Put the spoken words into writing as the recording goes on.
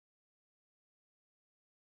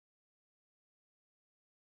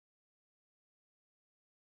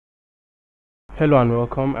Hello and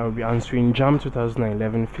welcome. I will be answering JAMB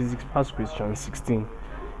 2011 Physics Past Question 16.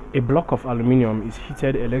 A block of aluminium is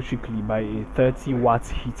heated electrically by a 30-watt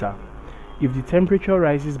heater. If the temperature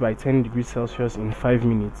rises by 10 degrees Celsius in 5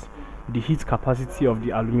 minutes, the heat capacity of the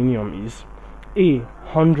aluminium is A.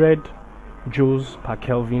 100 joules per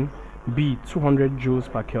Kelvin, B. 200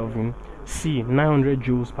 joules per Kelvin, C. 900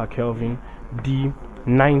 joules per Kelvin, D.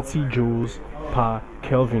 90 joules per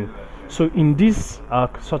Kelvin. So in this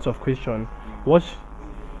sort of question,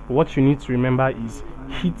 what you need to remember is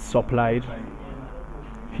heat supplied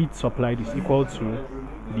is equal to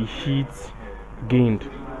the heat gained.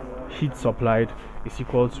 Heat supplied is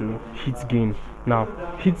equal to heat gain. Now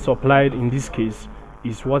heat supplied in this case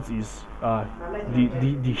is what is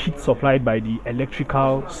the heat supplied by the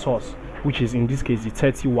electrical source, which is in this case the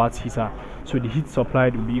 30-watt heater. So the heat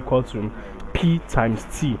supplied will be equal to P times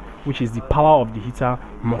T, which is the power of the heater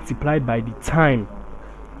multiplied by the time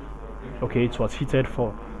it was heated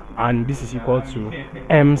for, and this is equal to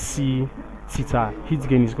MC theta. Heat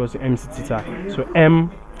gain is equal to MC theta. So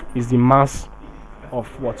M is the mass of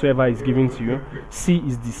whatever is given to you, C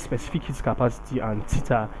is the specific heat capacity, and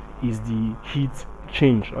theta is the heat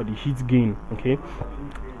change or the heat gain. Okay,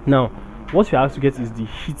 now what you have to get is the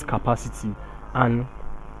heat capacity, and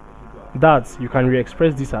that you can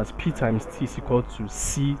re-express this as P times T is equal to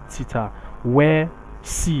C theta, where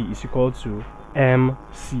C is equal to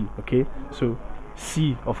MC. Okay, so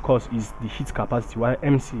C of course is the heat capacity, while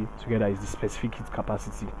MC together is the specific heat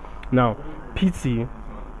capacity. Now PT,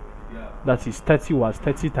 that is 30 watts,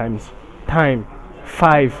 30 times time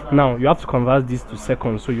 5. Now you have to convert this to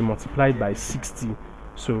seconds, so you multiply it by 60,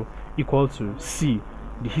 so equal to C,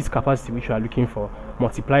 the heat capacity which you are looking for,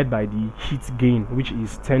 multiplied by the heat gain, which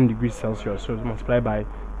is 10 degrees Celsius, so multiplied by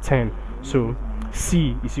 10. So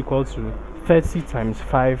C is equal to 30 times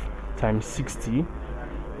 5 times 60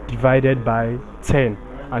 divided by 10,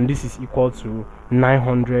 and this is equal to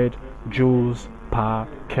 900 joules per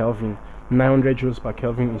Kelvin. 900 joules per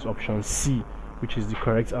Kelvin is option C, which is the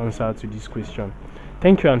correct answer to this question.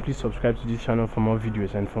 Thank you, and please subscribe to this channel for more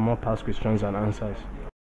videos and for more past questions and answers.